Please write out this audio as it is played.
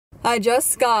I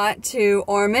just got to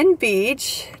Ormond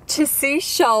Beach to see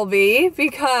Shelby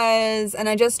because, and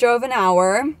I just drove an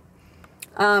hour.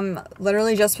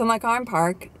 Literally just put my car in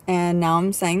park and now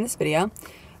I'm saying this video.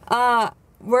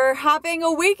 We're having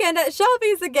a weekend at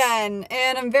Shelby's again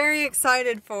and I'm very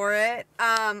excited for it.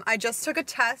 I just took a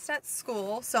test at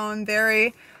school, so I'm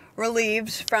very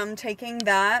relieved from taking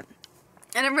that.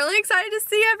 And I'm really excited to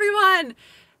see everyone.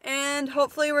 And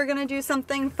hopefully we're gonna do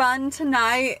something fun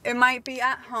tonight. It might be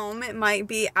at home, it might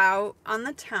be out on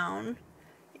the town.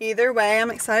 Either way, I'm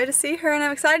excited to see her and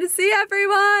I'm excited to see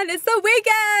everyone. It's the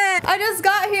weekend! I just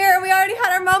got here and we already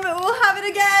had our moment. We'll have it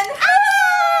again.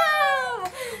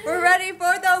 Oh! We're ready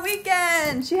for the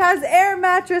weekend. She has air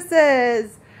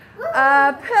mattresses,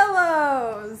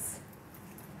 pillows,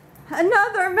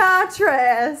 another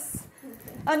mattress,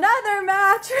 another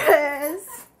mattress.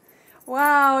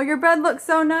 Wow, your bed looks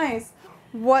so nice.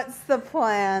 What's the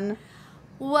plan?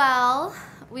 Well,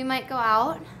 we might go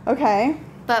out. Okay.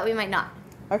 But we might not.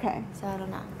 Okay. So I don't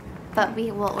know. But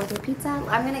we will order pizza.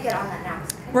 I'm going to get on that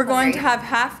now. We're going to have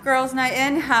half girls' night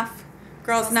in, half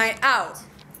girls' night out.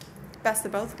 Best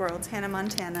of both worlds, Hannah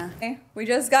Montana. Okay, we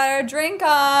just got our drink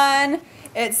on.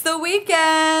 It's the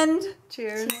weekend.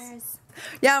 Cheers. Cheers.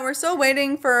 Yeah, we're still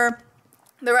waiting for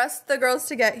the rest of the girls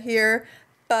to get here,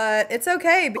 but it's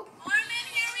okay. Ormond,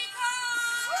 here we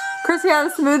come! Chrissy had a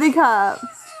smoothie cup.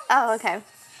 Oh, okay.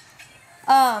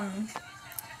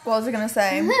 What was I gonna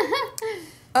say?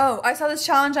 Oh, I saw this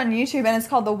challenge on YouTube and it's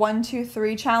called the 1, 2,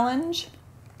 3 challenge.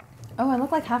 Oh, I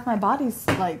look like half my body's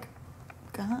like,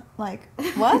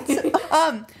 what?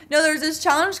 No, there's this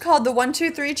challenge called the 1,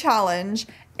 2, 3 challenge,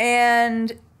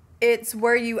 and it's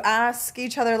where you ask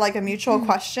each other like a mutual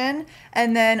question,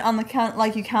 and then on the count,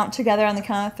 like you count together on the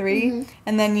count of 3,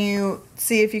 and then you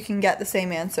see if you can get the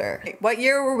same answer. What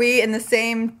year were we in the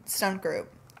same stunt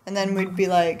group? And then we'd be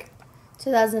like,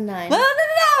 2009. No.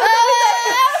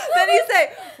 Then you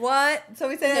say, what? So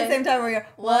we say it at the same time. We go,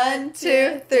 1,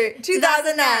 2, 3.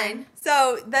 2009.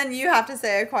 So then you have to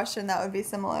say a question that would be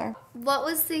similar. What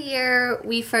was the year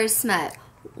we first met?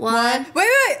 Wait.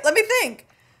 Let me think.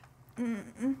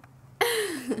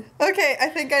 Okay, I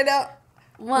think I know.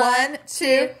 1,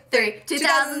 2, 3.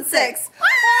 2006.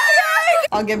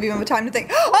 I'll give you time to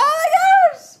think. Oh my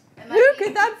gosh! Who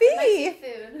could that be?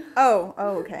 Food. Oh,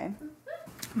 okay.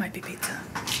 Might be pizza.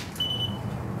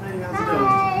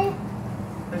 Hi.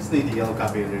 I just need the yellow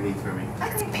copy underneath for me.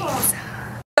 It's pizza.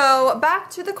 So back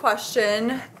to the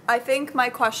question. I think my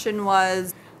question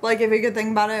was, like, if you could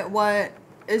think about it, what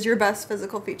is your best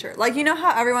physical feature? Like, you know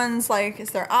how everyone's like,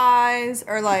 it's their eyes,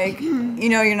 or like, you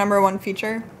know, your #1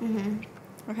 feature?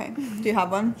 Okay. Do you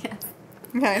have one? Yes.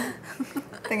 Okay. I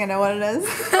think I know what it is.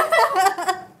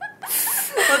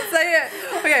 Let's say it.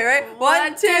 Okay, right?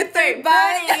 1, 2, 3.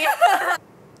 Bunny.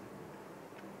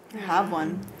 I have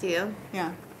one. Do you?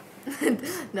 Yeah.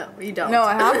 No, you don't. No,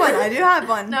 I have one. I do have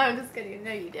one. No, I'm just kidding.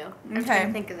 No, you do. I'm trying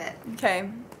to think of it. Okay.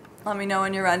 Let me know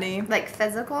when you're ready. Like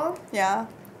physical? Yeah.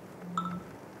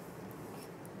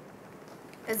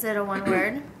 Is it a one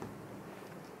word?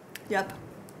 Yep.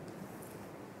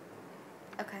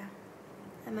 Okay.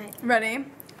 I might. Ready?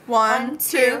 1,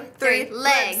 2, 3.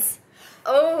 Legs.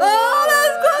 Oh, that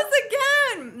was close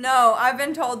again. No, I've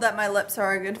been told that my lips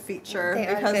are a good feature They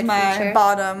are a because good my feature.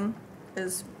 bottom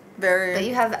is very. But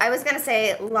you have. I was gonna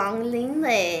say long, lean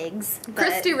legs. But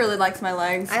Christy really likes my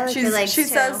legs. I like your legs She too.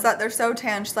 says that they're so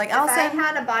tan. She's like, if I Allyson.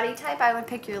 had a body type, I would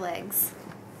pick your legs.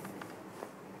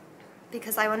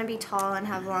 Because I want to be tall and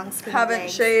have long, skinny Haven't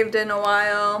legs. shaved in a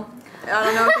while. I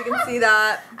don't know if you can see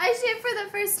that. I shaved for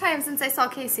the first time since I saw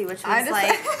Casey, which I was just-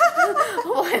 like a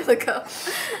while ago.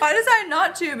 I decided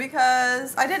not to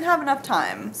because I didn't have enough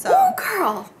time. So. Oh,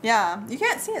 girl. Yeah, you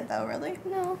can't see it though, really.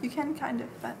 No. You can kind of,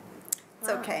 but it's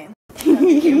Wow. okay.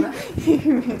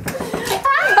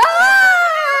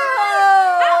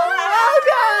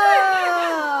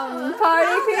 Welcome,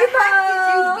 party people.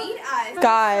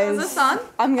 Guys, Is this on?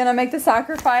 I'm gonna make the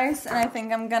sacrifice, and I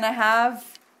think I'm gonna have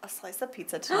a slice of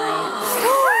pizza tonight.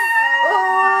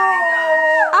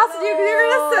 Allyson, you're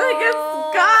gonna sit against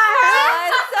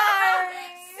God.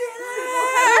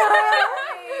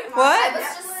 What? was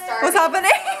just starting. What's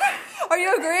happening? Are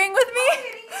you agreeing with me?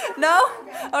 No?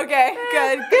 Okay,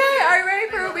 good. Are you ready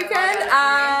for a weekend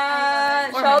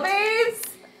at Shelby's?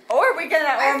 Or weekend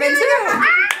at Ormond too.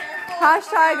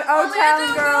 Hashtag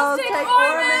Otown girls take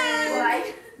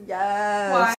Ormond.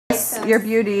 Yes. Your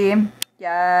beauty.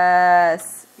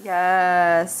 Yes.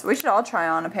 Yes. We should all try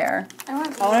on a pair. I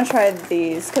want to try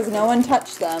these because no one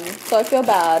touched them, so I feel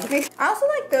bad. I also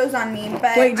like those on me,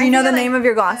 but Wait, do you know the name of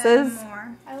your glasses? more.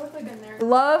 I look like a nerd.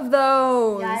 Love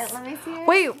those. Yeah, let me see yours.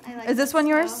 Wait, I like is this one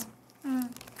yours?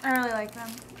 I really like them.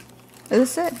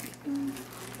 Is this it?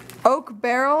 Oak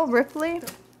Barrel Ripley.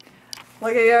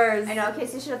 Look at yours. I know. Okay,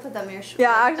 so you should have put them in your shoe.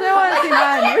 Yeah, actually, I want to see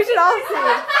mine. We should all see.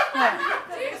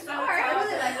 I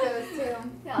really like those too.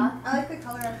 Yeah. I like the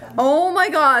color of them. Oh my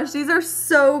gosh, these are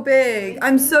so big.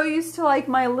 I'm so used to like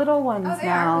my little ones Oh, they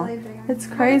now. are really big. It's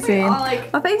crazy. All,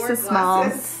 like, My face is small.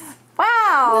 glasses.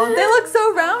 Wow, they look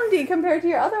so roundy compared to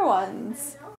your other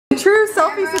ones. True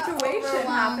selfie situation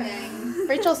happening.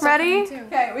 Rachel's Ready? too.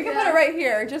 Okay, we can put it right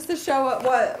here just to show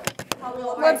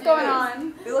What's going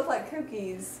on? We look like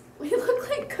cookies. We look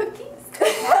like cookies.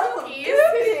 Cookies.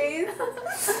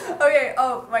 Okay.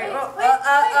 Oh wait.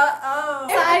 Oh.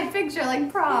 Side picture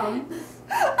like prom.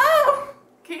 Oh.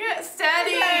 Get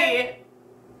steady.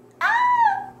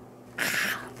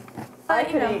 I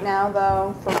could eat now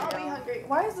though. I'll be hungry.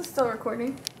 Why is this still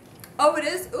recording? Oh, it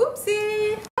is.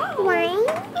 Oopsie.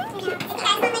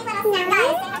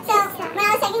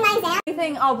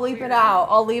 Anything, I'll bleep it out.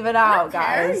 I'll leave it out,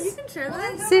 guys. You can share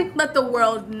this. See, let the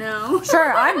world know.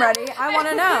 Sure, I'm ready. I want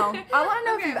to know. I want to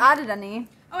know if you've added any.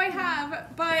 Oh, I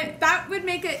have, but that would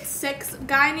make it 6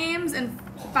 guy names and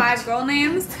 5 girl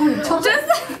names.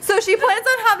 Just So she plans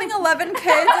on having 11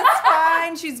 kids. It's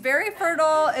fine. She's very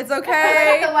fertile. It's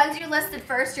okay. The ones you listed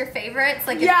first, your favorites,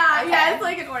 like yeah, okay. yeah, it's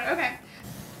like an order. Okay,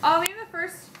 I'll name the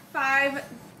first 5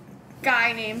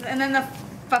 guy names and then the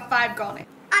 5 girl names.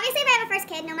 Obviously, if I have a first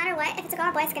kid, no matter what, if it's a girl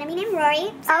or boy, it's going to be named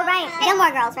Rory. So, oh, right.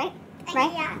 Gilmore Girls, right?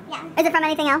 Right? Yeah. Is it from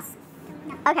anything else?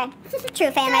 No. Okay.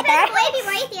 True fan right there. If it was a boy, it'd be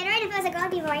Rory Theodore, and if it was a girl,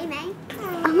 it'd be Rory May.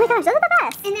 Oh my gosh, those are the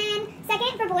best. And then,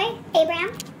 second for boy,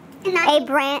 Abram. And not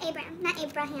Abram. Not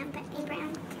Abraham, but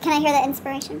Abram. Can I hear the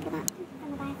inspiration for that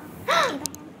from the Bible? Abraham.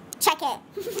 Check it.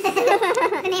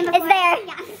 The name of it's there.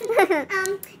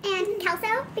 Yeah. And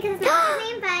Kelso, because it's not his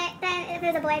name, but then if it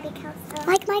was a boy, it'd be Kelso.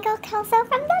 Like Michael Kelso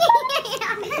from the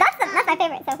yeah. That's my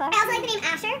favorite so far. I also like the name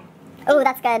Asher. Oh,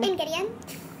 that's good. And Gideon.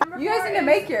 You guys need to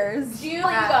make yours. You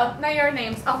go. Now your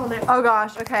names. I'll hold it. Oh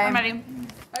gosh. Okay. I'm ready.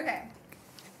 Okay.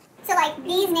 So like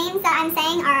these names that I'm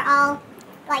saying are all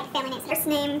like family names. First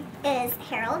name is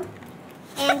Harold.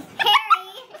 And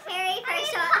Harry for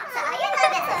short.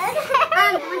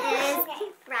 One is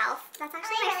Ralph. That's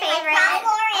actually my favorite. Ralph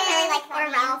Lauren. I really like or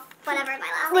Ralph. Whatever my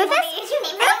last name. Rufus? Did you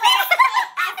name Rufus?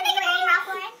 I have to name it Ralph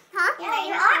Lauren. Huh? Yeah,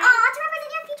 you are. Oh, to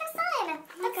represent your future son.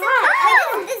 That's so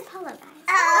cool. This is Polo, guys.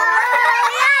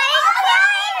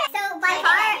 So by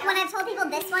far, when I've told people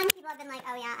this one, people have been like,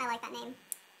 oh yeah, I like that name.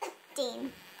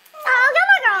 Dean. Oh,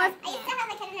 Gilmore Girls. I used to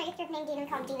have a kid in our youth group named Dean and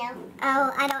called Dino.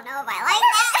 Oh, I don't know if I like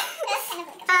that.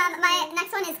 My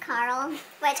next one is Carl,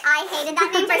 which I hated that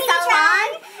name for so long.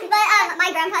 But my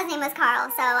grandpa's name was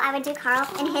Carl, so I would do Carl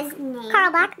in his name.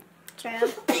 Carl Black. True.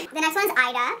 The next one is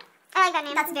Ida. I like that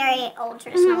name. That's very old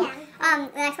traditional.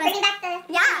 The next one is bringing back the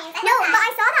names. No, but I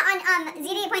saw that on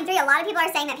ZD8.3. A lot of people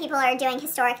are saying that people are doing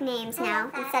historic names now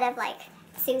instead of like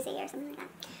Susie or something like that.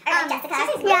 Or Jessica.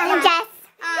 Yeah, Jess.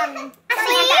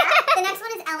 The next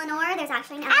one is Eleanor. There's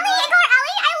actually no Ellie. I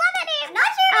love that name. I'm not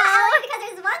sure about Ellie because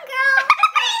there's one girl.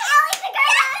 Ellie's the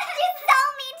girl. She's so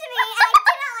mean to me, and I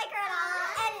did not like her at all.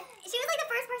 And she was like the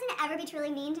first person to ever be truly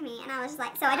mean to me, and I was just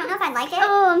like, so I don't know if I'd like it.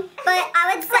 But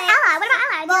I would say Ella. What about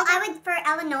Ella? Well, I would for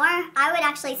Eleanor. I would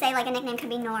actually say like a nickname could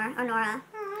be Nor or Nora.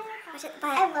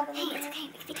 But I love it. Hey, it's okay.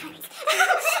 We can be Chinese.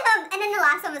 And then the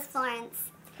last one was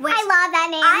Florence. Which I love that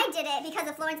name. I did it because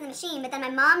of Florence and the Machine, but then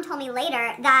my mom told me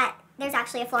later that there's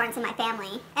actually a Florence in my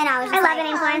family, and I was just I love the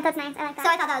name Florence. That's nice. I like that. So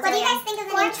I thought that was. What do you guys think of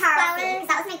the name Charles C?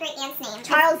 That was my great aunt's name.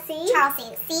 Charles C. Charles C.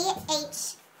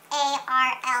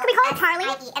 C-H-A-R-L. Could we call it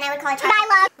Charlie? And I would call it Charlie. I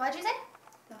love. What'd you say?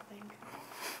 Nothing.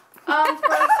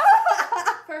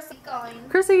 First going.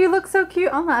 Chrissy, you look so cute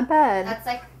on that bed. That's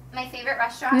like my favorite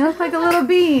restaurant. You look like a little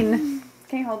bean.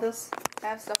 Can you hold this?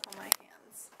 I have stuff on my hands.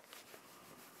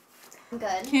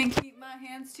 Good. Can't keep my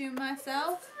hands to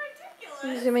myself.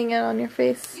 I'm zooming in on your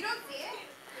face. You don't see it?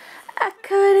 I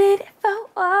couldn't if I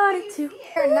wanted to.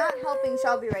 You're not helping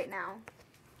Shelby right now.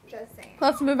 Just saying.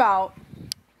 Let's move out.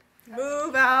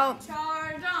 Move out.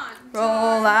 Charge on.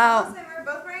 Roll out. We're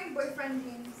both wearing boyfriend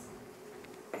jeans.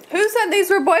 Who said these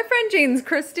were boyfriend jeans,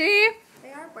 Kristy?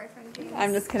 They are boyfriend jeans.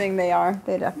 I'm just kidding. They are.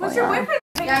 They definitely What's your are. boyfriend?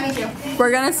 Yeah, me too.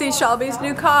 We're gonna see Shelby's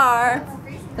new car.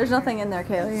 There's nothing in there,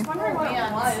 Kaeleigh.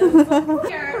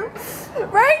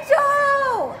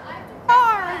 Rachel!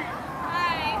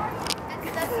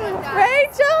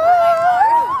 Rachel!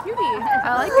 Cutie.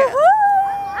 I like it.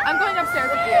 I'm going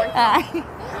upstairs with you.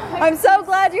 I'm so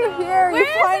glad you're here. You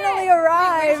finally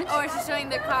arrived. Oh, is she showing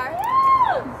the car?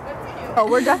 Oh,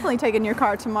 we're definitely taking your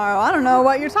car tomorrow. I don't know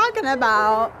what you're talking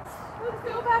about. Let's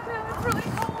go back now. It's really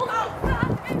cold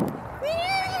outside. But they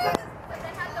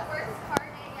had the worst car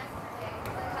day yesterday.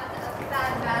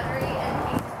 bad battery in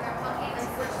case Grandpa came and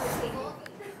switched the cable.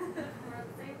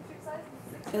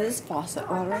 Is this faucet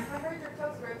water? I heard your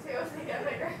toes grow too.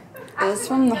 Is this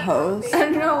from the hose?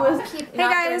 Hey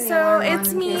guys, so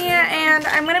it's me, and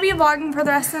I'm gonna be vlogging for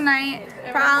the rest of the night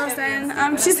for Allyson.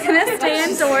 She's gonna stay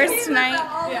indoors tonight.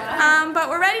 But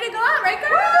we're ready to go out, right,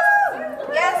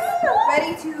 girls? Yes,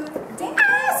 ready to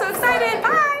dance. So excited!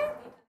 Bye.